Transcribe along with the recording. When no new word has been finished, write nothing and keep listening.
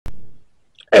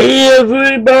Hey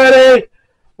everybody!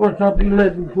 What's up, you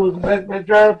legends? Welcome back to my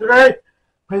channel today.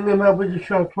 Bring them up with the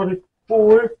show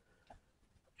 24.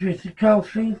 Jason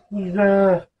Kelce, he's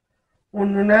on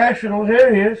the Nationals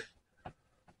areas.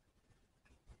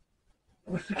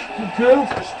 62.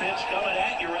 First pitch coming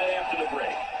at you right after the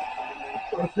break.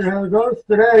 Let's see how it goes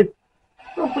today.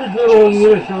 Still pretty good on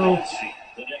here, so.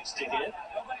 The next to hit.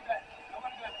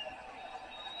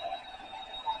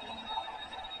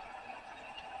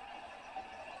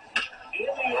 In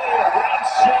the air, right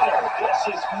center. This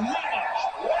is matched.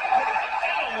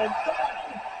 Right down.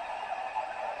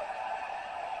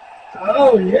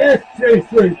 Oh, yes,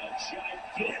 Jason.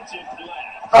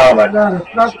 Oh my God,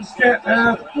 it's not the set.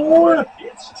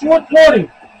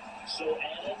 420.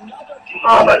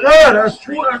 Oh my God, that's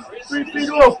 3 feet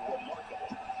off.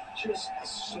 Just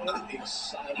so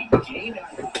exciting, game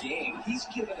after game. He's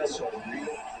given us a real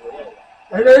thrill.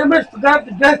 And I almost forgot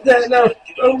to get that now.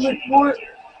 Only 4.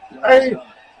 Hey,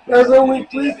 that's only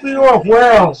 3 feet off.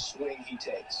 Wow. Swing he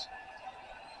takes.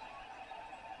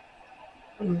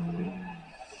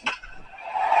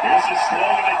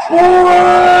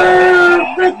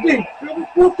 450.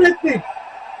 450.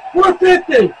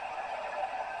 450. A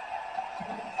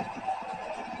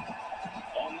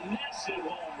massive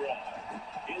home run.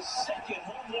 His second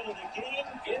home run of the game.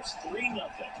 It's 3-0.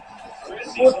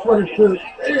 Chris, 422.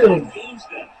 Damn.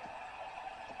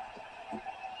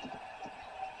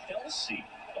 Kelce,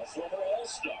 a former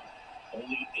All-Star,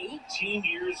 only 18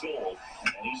 years old,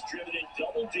 and he's driven in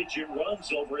double-digit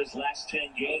runs over his last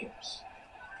 10 games.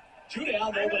 2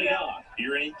 down, nobody on.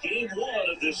 You're in game 1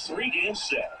 of this 3-game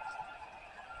set.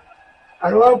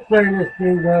 I love playing this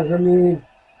game, guys. I mean,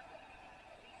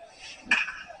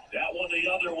 that one the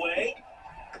other way.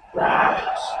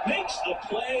 Makes the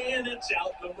play, and it's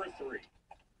out number 3.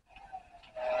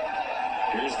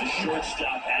 Here's the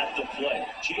shortstop at the plate,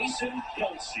 Jason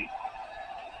Kelce.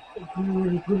 what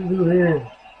he couldn't do here.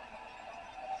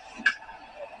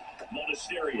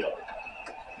 Monasterio.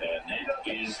 And that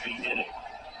is the inning.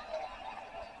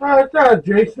 All right, done,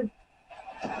 Jason.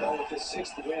 Well, with his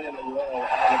 6th win in a row, all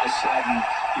of a sudden,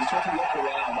 you start to look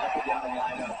around, up and down the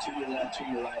lineup, to your left, to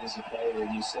your right as a player,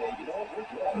 and you say, you know what, we're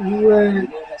good. Right. We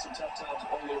may have had some tough times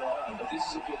earlier on, but this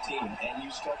is a good team, and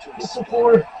you start to respect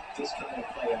this kind of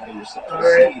play out of yourself. All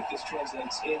We'll right. see if this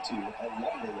translates into a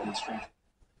longer winning streak.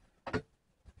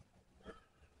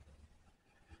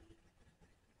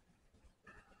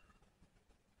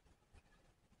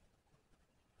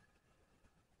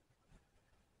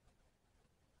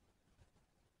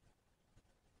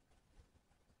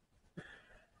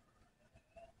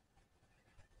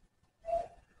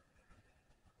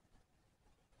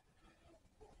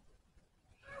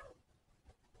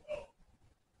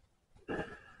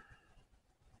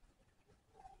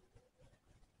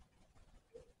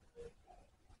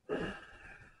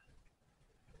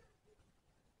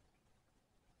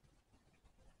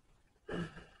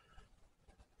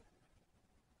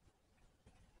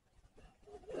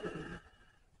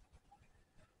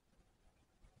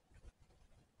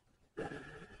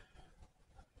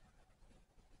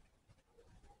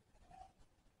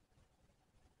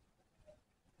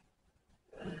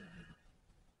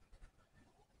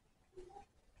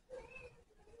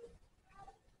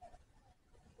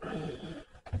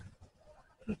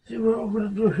 Let's see what we're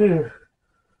going to do here.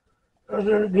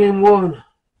 Other than game 1.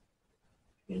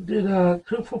 You did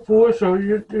 2 for 4, so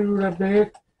you didn't do that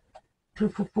bad. 2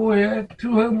 for 4, yeah.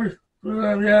 2 homers, 3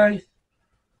 RBIs.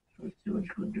 Let's see what you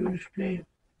can do this game.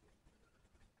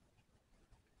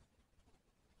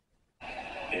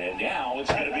 And now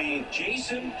it's going to be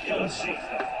Jason Kelce.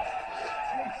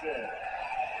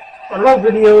 I love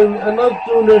videoing. I love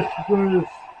doing this because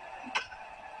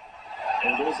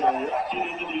And there's a rocket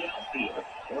into the outfield.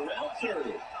 Around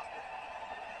third.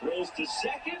 Throws to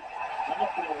second. Come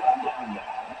up with a rundown now.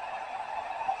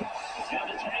 Now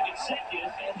the tag at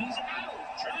second, and he's out.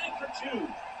 Trying for 2.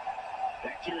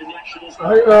 Back here in Nationals.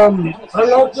 I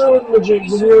love doing the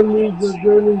video meetings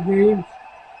during the games.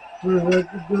 Where I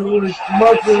could do like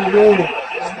much of the game.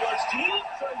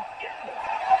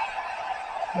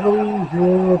 So,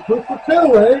 2 for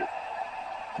 2, eh?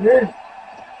 Yeah.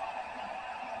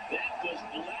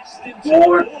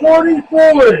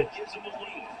 444.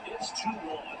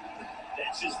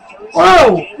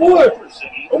 Wow, 4.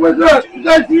 Oh my God, you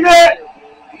guys see that?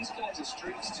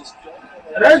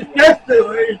 That's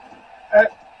the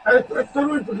I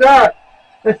totally forgot.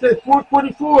 It says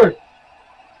 424. It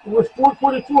was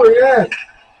 424, yeah.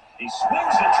 He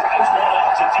swings and drives one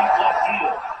out to deep left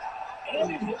field.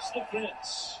 And it hits the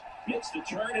fence. Makes the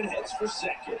turn and heads for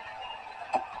second.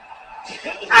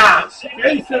 Ah,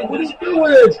 Jason, what are you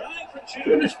doing?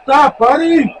 Should have stopped,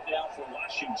 buddy. Up now for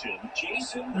Washington.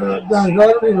 Jason Guys, I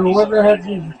don't even know what the heck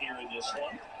here is. in this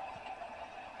one.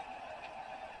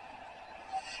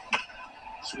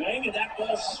 Swing, and that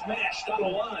ball smashed on the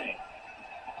line.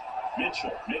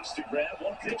 Mitchell makes the grab,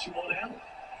 one pitch and one out.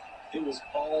 It was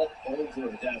all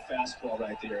over that fastball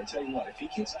right there. I tell you what, if he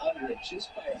gets under it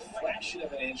just by a fraction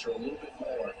of an inch or a little bit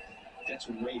more, that's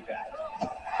way back.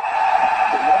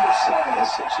 The number 7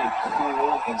 is such a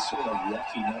cool and sort of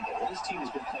lucky number. Well, this team has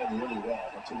been playing really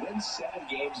well, but to win 7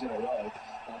 games in a row,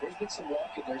 there's been some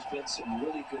luck and there's been some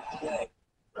really good play.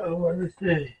 Oh, what to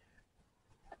say?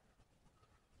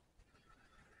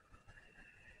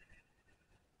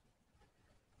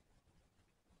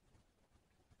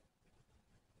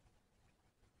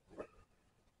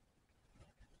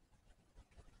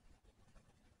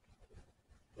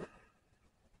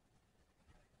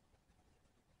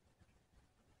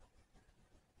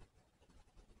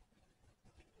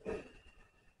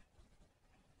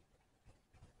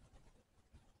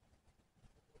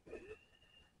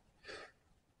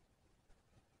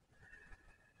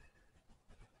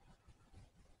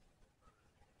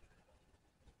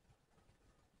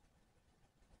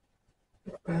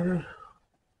 Better.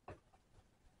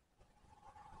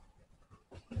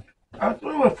 I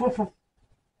threw a 4-for.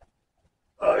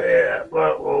 Oh yeah,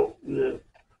 but well, yeah.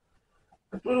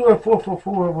 I threw a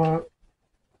 4-for-4, but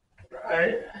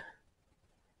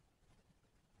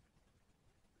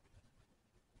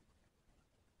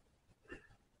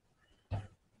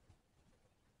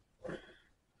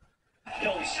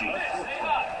Kelce.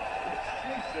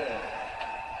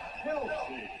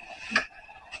 Kelce.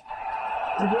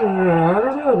 I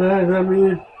don't know, guys. I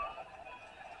mean,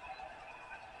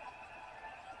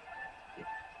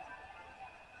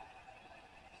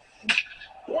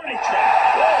 Warning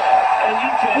track. And you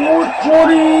can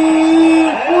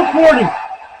 440.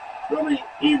 Probably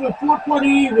even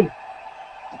 420 even.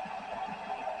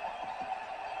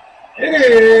 It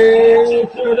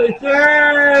is, so they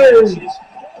say. his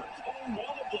fourth home run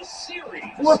of the series.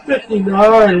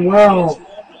 459. Wow.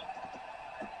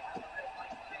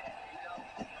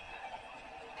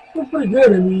 That's pretty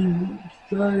good. I mean,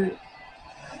 sorry.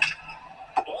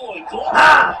 Oh, and close.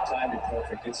 Timed it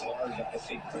perfect. It's hard, I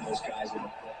think, for those guys in the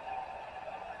play.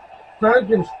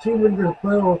 Tigers team into the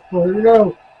playoffs, but you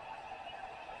know.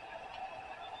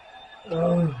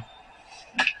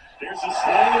 There's a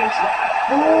swing and drive.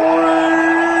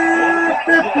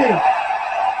 450.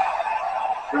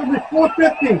 It'll be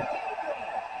 450.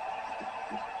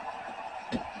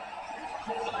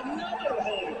 Another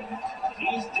home.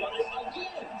 He's done it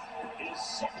again. His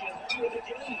second home of the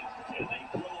game. And they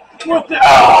blow What the?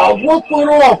 Oh, 1 foot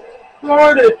off.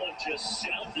 Darn it. one just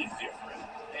sounded different.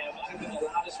 And it might have been the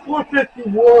loudest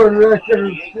 451. Right there.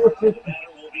 450. The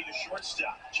batter will be the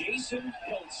shortstop, Jason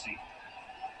Kelce.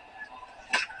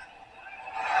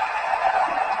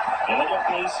 Another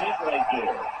base hit right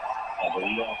there. And the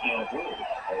leadoff man Bird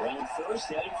around first,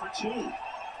 heading for 2.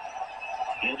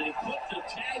 And they put the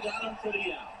tag on him for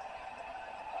the out.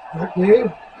 Okay.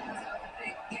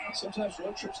 Sometimes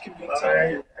road trips can be tough.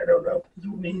 I don't know.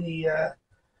 You mean the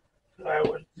I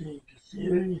would think the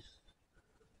series.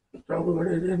 Probably what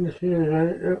it is in the series,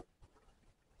 right? Yep.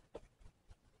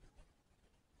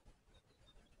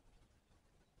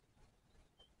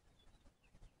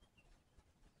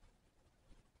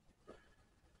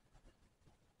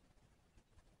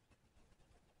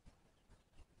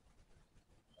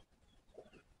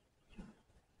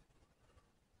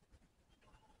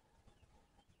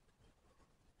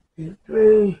 Eight,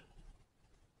 3.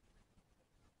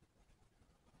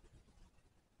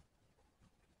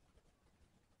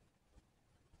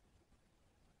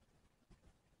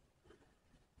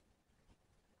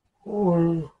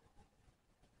 Four.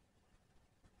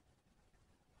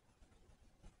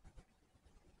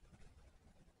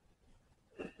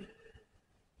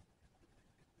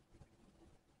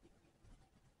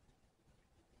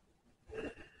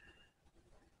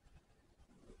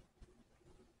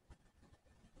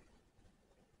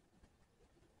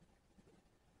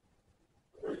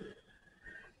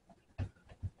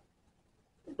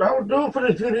 That'll do it for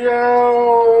this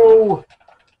video.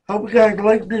 Hope you guys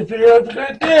liked this video. If you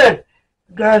guys did,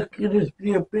 you guys give this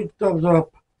video a big thumbs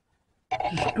up.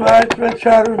 Subscribe to my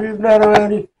channel if you've not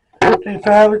already. Say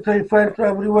family, say friends,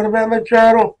 family, what about my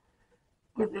channel?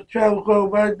 Put the channel go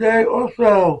by day.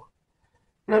 Also,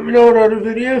 let me know what other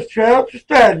videos, channels,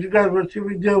 instead you guys want to see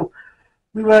me do.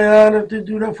 Be my honor to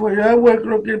do that for you. I'm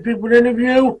working on getting people to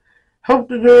interview. Hope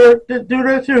to do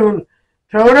that soon.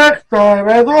 Till next time,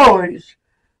 as always,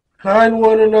 kind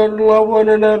one another, love one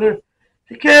another.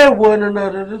 Take care of one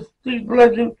another. This is Steve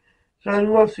Legend.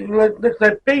 John Wilson, next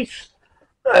time. Peace.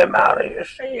 I'm out of here.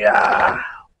 See ya.